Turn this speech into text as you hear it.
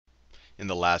In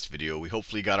the last video, we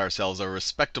hopefully got ourselves a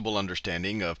respectable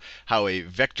understanding of how a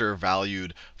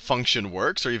vector-valued function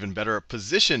works, or even better, a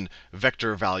position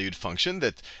vector-valued function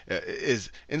that is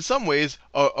in some ways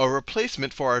a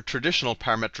replacement for our traditional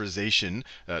parametrization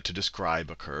to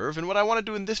describe a curve. And what I want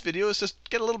to do in this video is just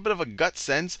get a little bit of a gut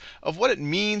sense of what it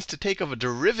means to take a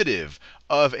derivative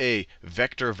of a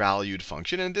vector-valued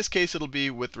function. In this case, it'll be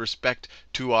with respect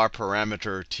to our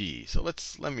parameter t. So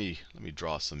let me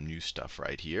draw some new stuff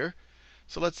right here.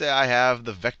 So let's say I have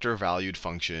the vector-valued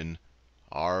function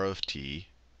r of t,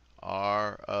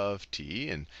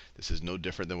 and this is no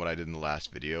different than what I did in the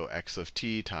last video, x of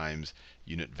t times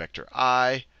unit vector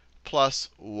I plus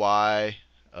y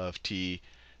of t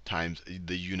times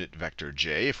the unit vector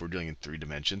j. If we're dealing in 3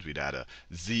 dimensions, we'd add a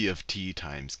z of t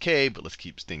times k, but let's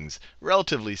keep things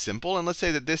relatively simple. And let's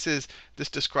say that this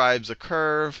describes a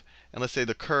curve, and let's say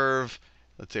the curve,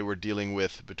 let's say we're dealing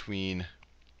with between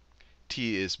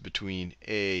t is between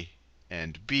a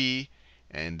and b,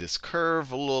 and this curve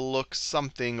will look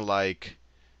something like,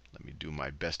 let me do my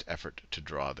best effort to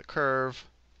draw the curve.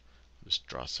 Just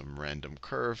draw some random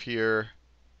curve here.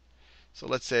 So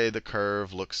let's say the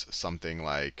curve looks something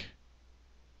like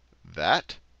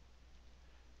that.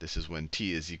 This is when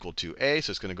t is equal to a,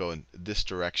 so it's going to go in this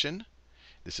direction.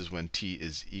 This is when t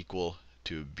is equal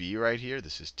to b right here.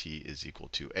 This is t is equal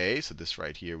to a, so this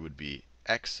right here would be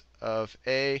x of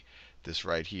a. This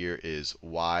right here is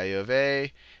y of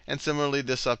a. And similarly,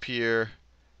 this up here,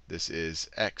 this is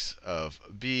x of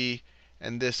b.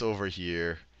 And this over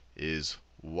here is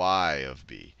y of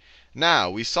b. Now,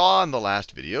 we saw in the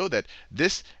last video that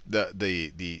the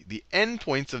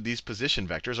endpoints of these position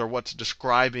vectors are what's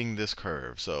describing this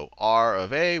curve. So r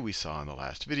of a, we saw in the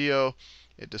last video,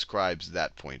 it describes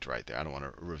that point right there. I don't want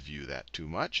to review that too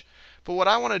much. But what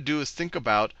I want to do is think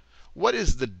about what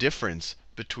is the difference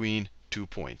between 2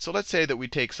 points. So let's say that we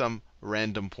take some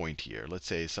random point here. Let's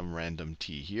say some random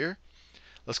t here.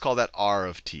 Let's call that r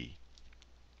of t.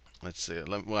 Let's say,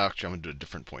 well, actually, I'm going to do a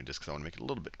different point just because I want to make it a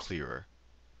little bit clearer.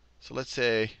 So let's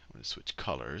say, I'm going to switch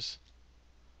colors.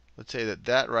 Let's say that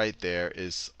that right there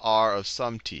is r of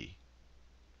some t,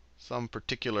 some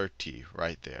particular t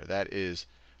right there. That is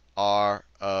r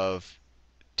of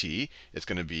t. It's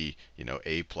going to be,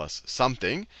 a plus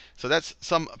something. So that's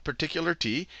some particular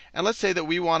t. And let's say that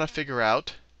we want to figure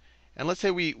out, and let's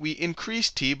say we increase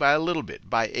t by a little bit,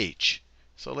 by h.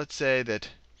 So let's say that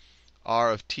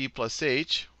r of t plus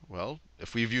h, well,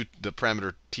 if we view the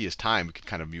parameter t as time, we can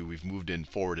kind of view we've moved in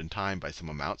forward in time by some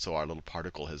amount. So our little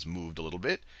particle has moved a little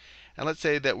bit. And let's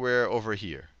say that we're over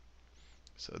here.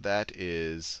 So that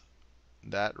is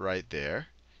that right there.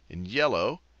 In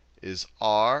yellow is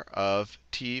r of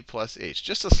t plus h,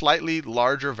 just a slightly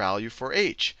larger value for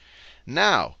h.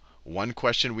 Now, one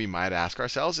question we might ask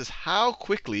ourselves is how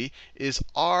quickly is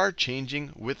r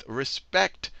changing with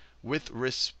respect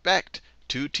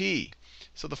to t?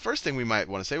 So the first thing we might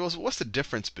want to say was, what's the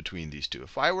difference between these two?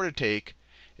 If I were to take,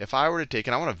 and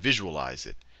I want to visualize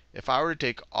it. If I were to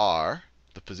take r,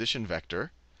 the position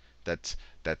vector, that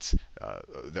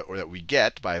we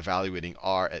get by evaluating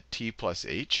r at t plus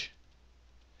h,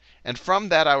 and from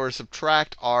that I were to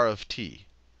subtract r of t.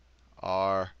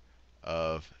 R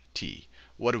of t.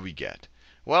 What do we get?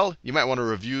 Well, you might want to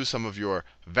review some of your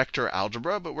vector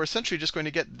algebra, but we're essentially just going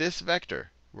to get this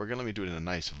vector. Let me do it in a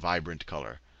nice vibrant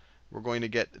color. We're going to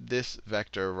get this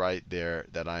vector right there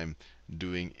that I'm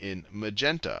doing in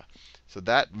magenta. So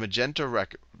that magenta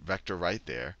vector right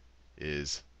there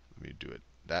is, let me do it.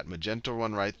 That magenta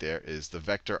one right there is the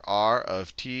vector r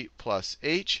of t plus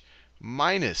h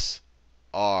minus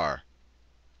r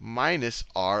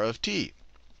of t.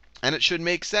 And it should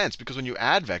make sense, because when you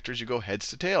add vectors, you go heads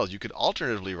to tails. You could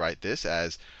alternatively write this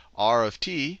as r of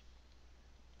t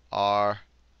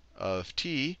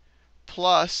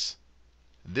plus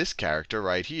this character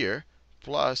right here,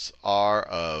 plus r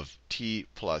of t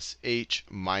plus h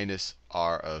minus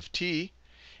r of t.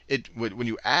 When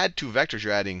you add two vectors,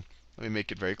 you're adding, let me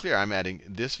make it very clear, I'm adding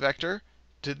this vector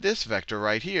to this vector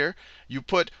right here. You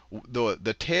put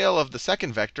the tail of the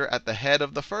second vector at the head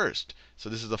of the first. So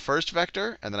this is the first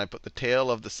vector, and then I put the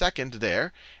tail of the second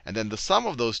there. And then the sum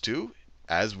of those two,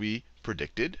 as we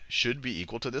predicted, should be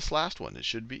equal to this last one. It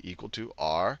should be equal to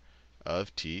r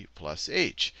of t plus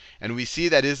h. And we see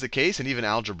that is the case, and even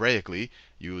algebraically,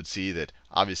 you would see that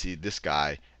obviously this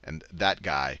guy and that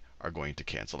guy are going to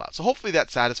cancel out. So hopefully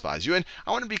that satisfies you. And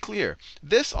I want to be clear.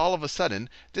 This, all of a sudden,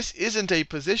 this isn't a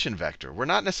position vector. We're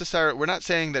not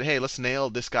saying that, hey, let's nail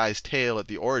this guy's tail at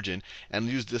the origin and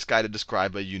use this guy to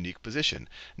describe a unique position.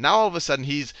 Now all of a sudden,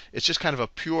 it's just kind of a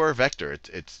pure vector.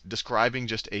 It's describing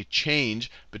just a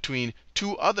change between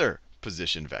two other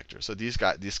position vector. So this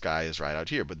guy is right out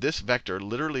here. But this vector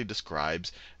literally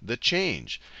describes the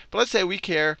change. But let's say we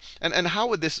care, and how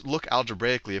would this look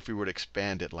algebraically if we were to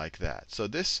expand it like that? So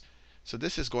this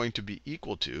is going to be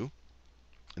equal to,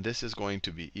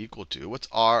 what's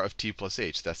r of t plus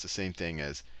h? That's the same thing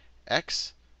as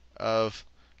x of,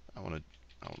 let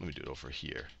me do it over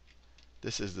here.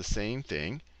 This is the same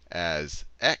thing as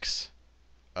x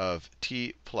of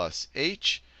t plus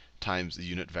h times the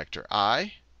unit vector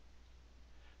I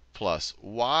plus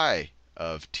y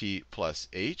of t plus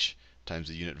h times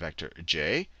the unit vector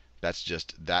j. That's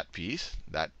just that piece.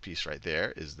 That piece right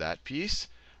there is that piece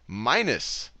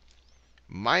minus,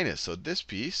 so this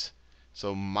piece.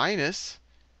 So minus,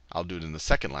 I'll do it in the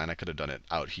second line. I could have done it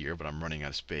out here, but I'm running out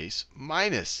of space.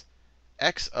 Minus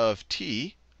x of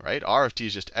t, right? R of t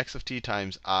is just x of t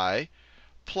times I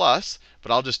plus,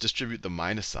 but I'll just distribute the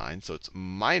minus sign. So it's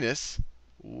minus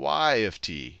y of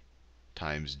t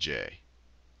times j.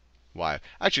 Y.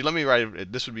 Actually, let me write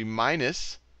it. This would be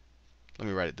minus, let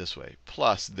me write it this way,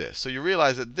 plus this. So you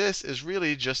realize that this is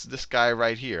really just this guy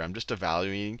right here. I'm just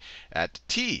evaluating at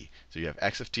t. So you have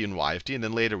x of t and y of t, and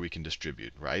then later we can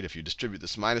distribute, right? If you distribute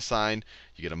this minus sign,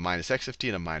 you get a minus x of t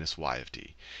and a minus y of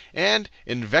t. And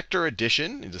in vector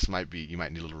addition, and this might be, you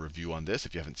might need a little review on this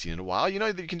if you haven't seen it in a while, you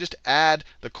know that you can just add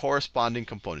the corresponding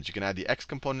components. You can add the x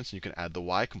components and you can add the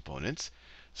y components.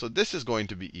 So this is going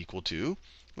to be equal to,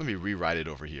 let me rewrite it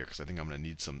over here because I think I'm going to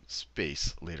need some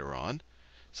space later on.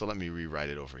 So let me rewrite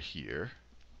it over here.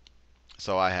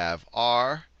 So I have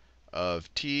r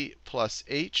of t plus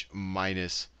h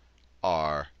minus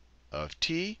r of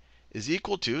t is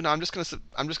equal to, now I'm just going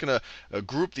to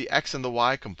group the x and the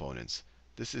y components.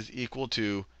 This is equal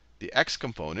to the x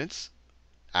components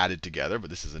added together, but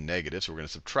this is a negative, so we're going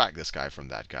to subtract this guy from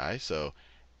that guy. So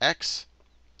x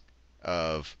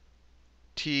of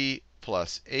t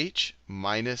plus h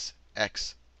minus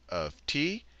x of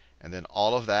t, and then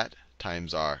all of that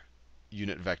times our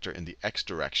unit vector in the x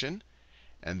direction.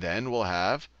 And then we'll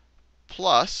have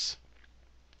plus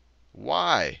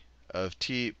y of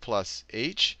t plus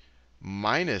h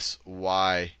minus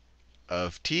y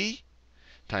of t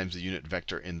times the unit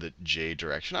vector in the j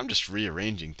direction. I'm just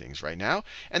rearranging things right now.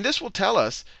 And this will tell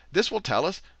us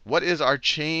what is our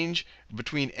change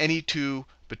between any two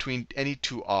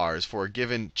r's for a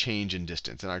given change in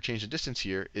distance. And our change in distance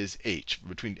here is h,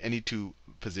 between any two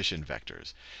position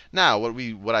vectors. Now,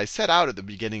 what I set out at the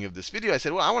beginning of this video, I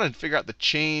said, well, I want to figure out the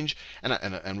change,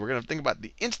 and we're going to think about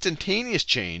the instantaneous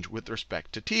change with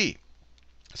respect to t.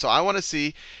 So I want to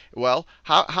see, well,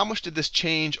 how much did this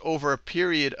change over a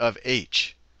period of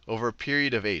h? Over a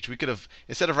period of h. We could have,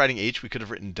 instead of writing h, we could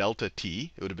have written delta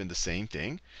t. It would have been the same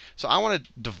thing. So I want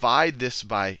to divide this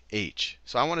by h.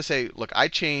 So I want to say, look,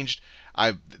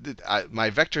 my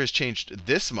vector has changed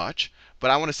this much,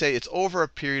 but I want to say it's over a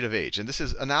period of h. And this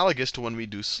is analogous to when we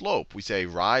do slope. We say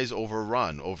rise over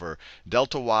run, over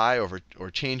delta y,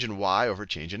 or change in y over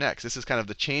change in x. This is kind of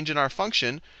the change in our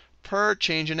function per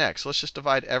change in x. So let's just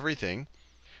divide everything,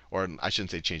 or I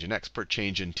shouldn't say change in x, per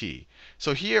change in t.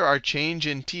 So here our change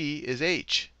in t is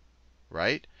h,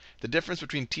 right? The difference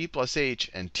between t plus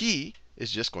h and t is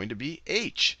just going to be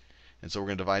h. And so we're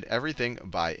going to divide everything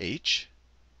by h.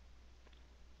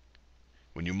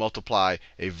 When you multiply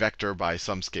a vector by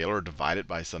some scalar or divide it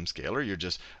by some scalar, you're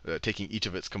just taking each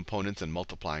of its components and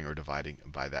multiplying or dividing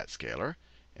by that scalar.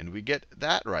 And we get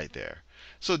that right there.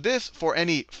 So this, for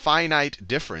any finite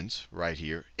difference right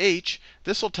here, h,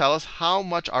 this will tell us how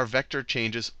much our vector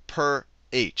changes per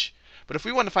h. But if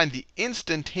we want to find the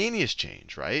instantaneous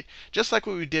change, right, just like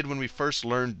what we did when we first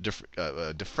learned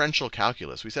differential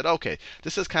calculus, we said, OK,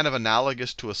 this is kind of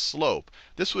analogous to a slope.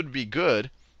 This would be good.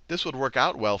 This would work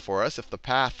out well for us if the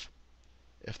path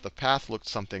looked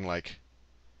something like,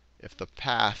 if the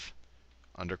path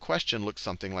under question looked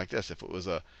something like this. If it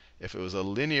was a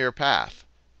linear path,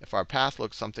 if our path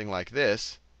looked something like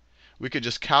this, we could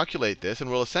just calculate this, and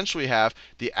we'll essentially have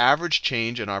the average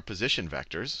change in our position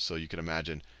vectors. So you can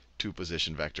imagine two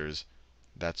position vectors.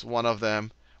 That's one of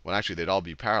them. Well, actually, they'd all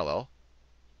be parallel.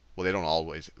 Well, they don't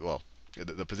always. Well,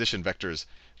 the position vectors,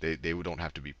 they don't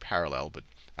have to be parallel, but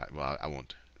well, I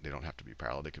won't. They don't have to be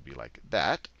parallel. They could be like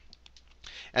that.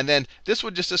 And then this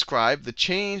would just describe the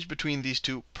change between these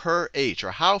two per h,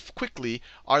 or how quickly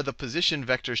are the position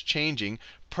vectors changing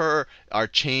per our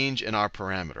change in our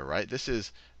parameter, right?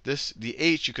 The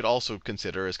h you could also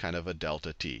consider as kind of a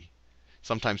delta t.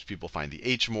 Sometimes people find the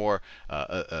h more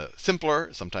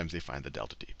simpler. Sometimes they find the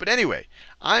delta t. But anyway,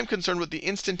 I'm concerned with the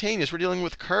instantaneous. We're dealing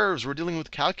with curves. We're dealing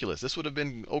with calculus. This would have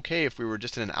been OK if we were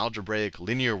just in an algebraic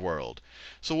linear world.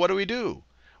 So what do?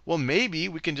 Well, maybe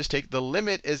we can just take the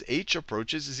limit as h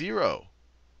approaches 0.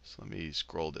 So let me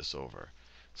scroll this over.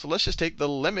 So let's just take the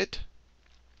limit.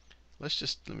 Let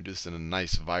me do this in a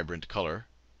nice, vibrant color.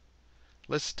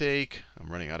 Let's take,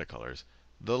 I'm running out of colors,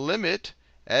 the limit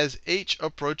as h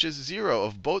approaches 0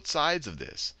 of both sides of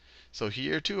this. So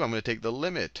here too, I'm going to take the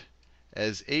limit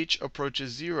as h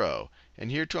approaches 0.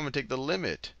 And here too, I'm going to take the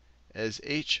limit as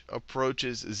h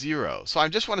approaches 0. So I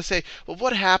just want to say, well,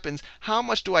 what happens? How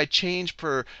much do I change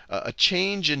per a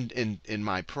change in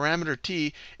my parameter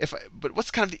t? But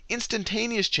what's kind of the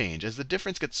instantaneous change as the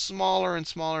difference gets smaller and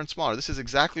smaller and smaller? This is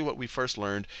exactly what we first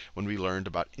learned when we learned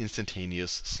about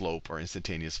instantaneous slope or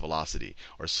instantaneous velocity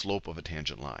or slope of a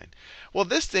tangent line. Well,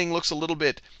 this thing looks a little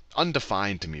bit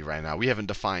undefined to me right now. We haven't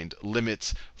defined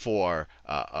limits for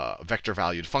vector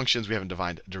valued functions. We haven't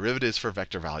defined derivatives for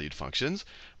vector valued functions.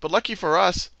 But lucky for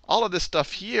us, all of this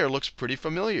stuff here looks pretty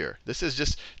familiar. This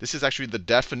is actually the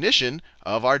definition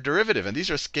of our derivative. And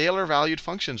these are scalar valued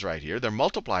functions right here. They're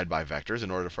multiplied by vectors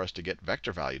in order for us to get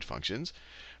vector valued functions.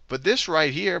 But this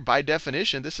right here, by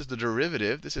definition, this is the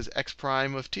derivative. This is x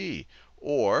prime of t.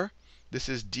 Or this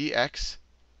is dx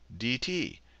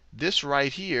dt. This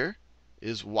right here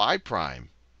is y prime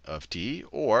of t.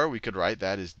 Or we could write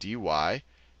that as dy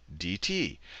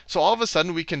dt. So all of a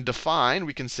sudden we can define,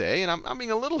 we can say, and I'm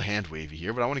being a little hand wavy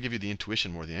here, but I want to give you the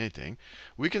intuition more than anything.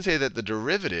 We can say that the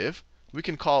derivative, we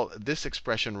can call this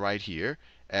expression right here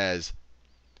as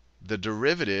the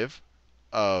derivative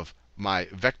of my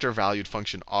vector valued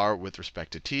function r with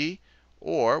respect to t.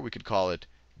 Or we could call it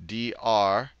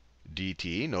dr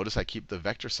dt. Notice I keep the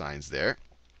vector signs there.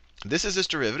 This is this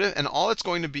derivative, and all it's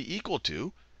going to be equal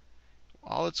to,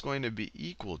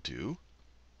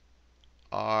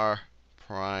 r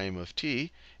prime of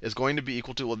t is going to be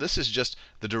equal to, well, this is just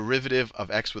the derivative of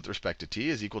x with respect to t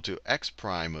is equal to x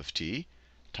prime of t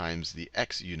times the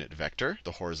x unit vector,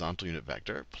 the horizontal unit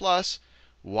vector, plus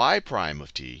y prime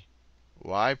of t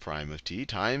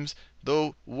times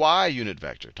the y unit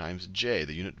vector times j,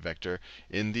 the unit vector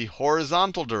in the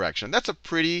horizontal direction. That's a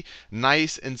pretty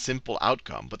nice and simple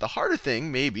outcome. But the harder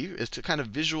thing, maybe, is to kind of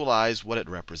visualize what it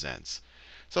represents.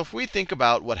 So if we think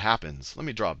about what happens, let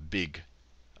me draw a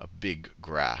big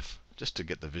graph just to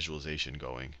get the visualization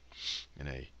going in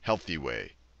a healthy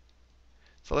way.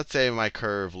 So let's say my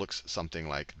curve looks something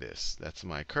like this. That's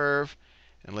my curve.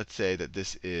 And let's say that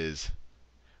this is,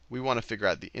 we want to figure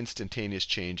out the instantaneous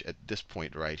change at this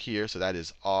point right here. So that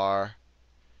is r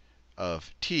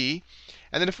of t.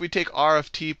 And then if we take r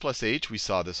of t plus h, we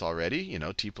saw this already.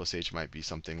 T plus h might be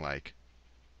something like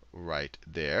right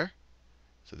there.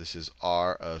 So this is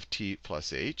r of t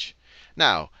plus h.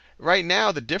 Now, right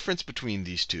now, the difference between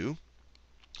these two,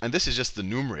 and this is just the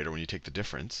numerator when you take the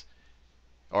difference,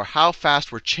 or how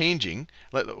fast we're changing,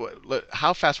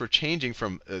 how fast we're changing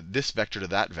from this vector to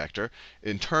that vector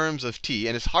in terms of t.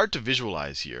 And it's hard to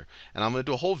visualize here. And I'm going to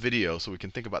do a whole video so we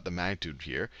can think about the magnitude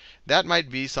here. That might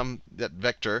be that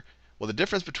vector. Well, the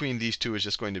difference between these two is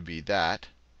just going to be that.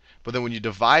 But then when you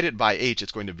divide it by h,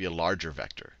 it's going to be a larger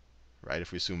vector. Right?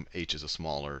 If we assume h is a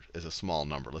small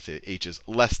number, let's say h is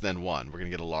less than 1, we're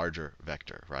going to get a larger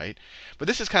vector, right? But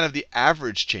this is kind of the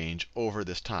average change over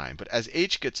this time. But as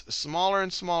h gets smaller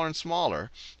and smaller and smaller,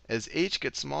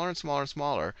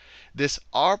 this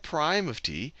r prime of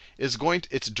t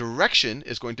its direction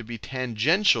is going to be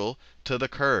tangential to the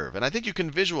curve. And I think you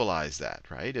can visualize that,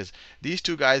 right? As these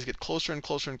two guys get closer and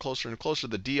closer and closer and closer,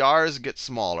 the dr's get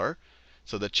smaller.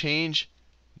 So the change,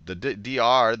 the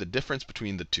dr, the difference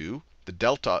between the two, the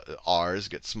delta r's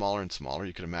get smaller and smaller.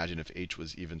 You can imagine if h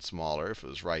was even smaller, if it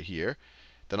was right here,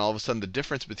 then all of a sudden the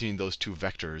difference between those two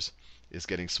vectors is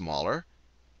getting smaller.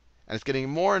 And it's getting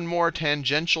more and more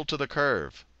tangential to the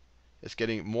curve. It's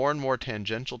getting more and more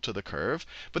tangential to the curve.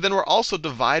 But then we're also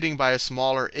dividing by a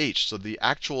smaller h. So the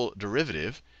actual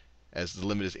derivative, as the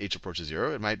limit as h approaches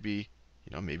 0, it might be,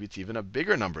 maybe it's even a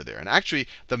bigger number there. And actually,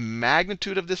 the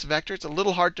magnitude of this vector, it's a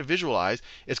little hard to visualize.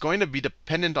 It's going to be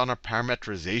dependent on our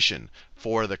parametrization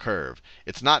for the curve.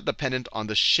 It's not dependent on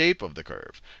the shape of the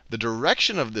curve. The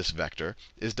direction of this vector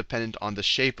is dependent on the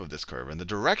shape of this curve. And the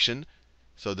direction,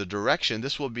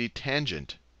 this will be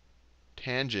tangent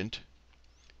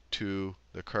to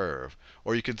the curve.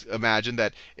 Or you could imagine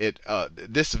that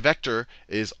this vector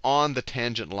is on the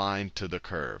tangent line to the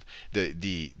curve.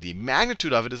 The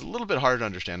magnitude of it is a little bit harder to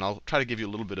understand. I'll try to give you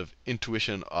a little bit of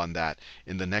intuition on that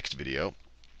in the next video.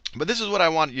 But this is what I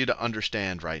want you to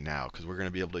understand right now, because we're going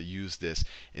to be able to use this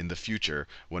in the future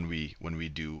when we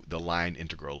do the line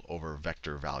integral over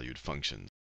vector valued functions.